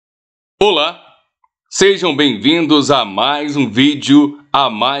Olá, sejam bem-vindos a mais um vídeo, a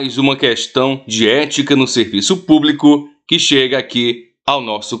mais uma questão de ética no serviço público que chega aqui ao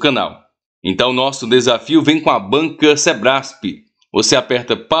nosso canal. Então, nosso desafio vem com a banca CEBRASPE. Você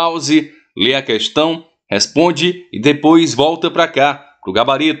aperta pause, lê a questão, responde e depois volta para cá, para o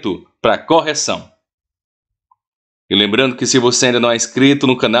gabarito, para correção. E lembrando que se você ainda não é inscrito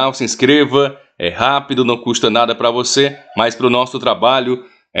no canal, se inscreva, é rápido, não custa nada para você, mas para o nosso trabalho,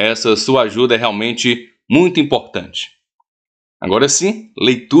 essa sua ajuda é realmente muito importante. Agora sim,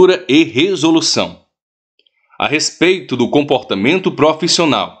 leitura e resolução. A respeito do comportamento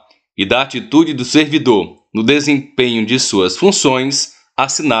profissional e da atitude do servidor no desempenho de suas funções,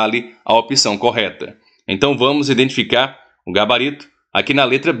 assinale a opção correta. Então vamos identificar o gabarito aqui na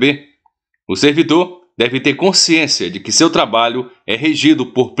letra B. O servidor deve ter consciência de que seu trabalho é regido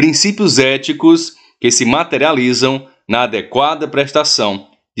por princípios éticos que se materializam na adequada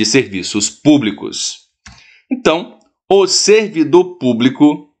prestação de serviços públicos. Então, o servidor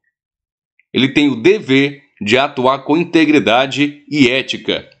público, ele tem o dever de atuar com integridade e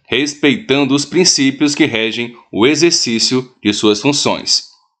ética, respeitando os princípios que regem o exercício de suas funções.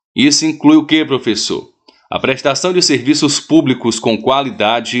 Isso inclui o que, professor? A prestação de serviços públicos com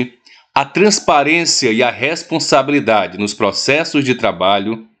qualidade, a transparência e a responsabilidade nos processos de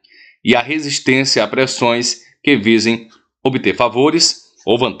trabalho e a resistência a pressões que visem obter favores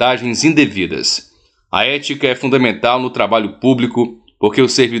ou vantagens indevidas. A ética é fundamental no trabalho público porque o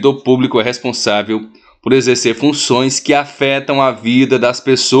servidor público é responsável por exercer funções que afetam a vida das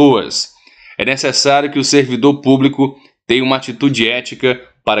pessoas. É necessário que o servidor público tenha uma atitude ética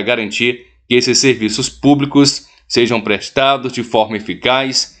para garantir que esses serviços públicos sejam prestados de forma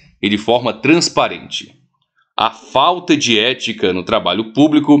eficaz e de forma transparente. A falta de ética no trabalho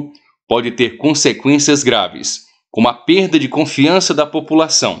público pode ter consequências graves, como a perda de confiança da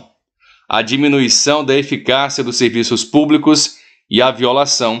população, a diminuição da eficácia dos serviços públicos e a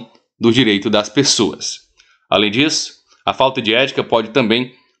violação do direito das pessoas. Além disso, a falta de ética pode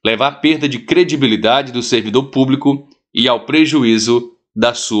também levar à perda de credibilidade do servidor público e ao prejuízo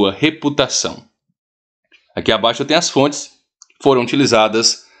da sua reputação. Aqui abaixo tem as fontes que foram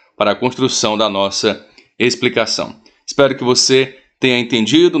utilizadas para a construção da nossa explicação. Espero que você tenha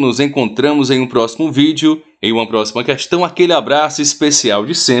entendido. Nos encontramos em um próximo vídeo, em uma próxima questão. Aquele abraço especial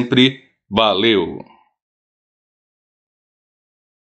de sempre. Valeu!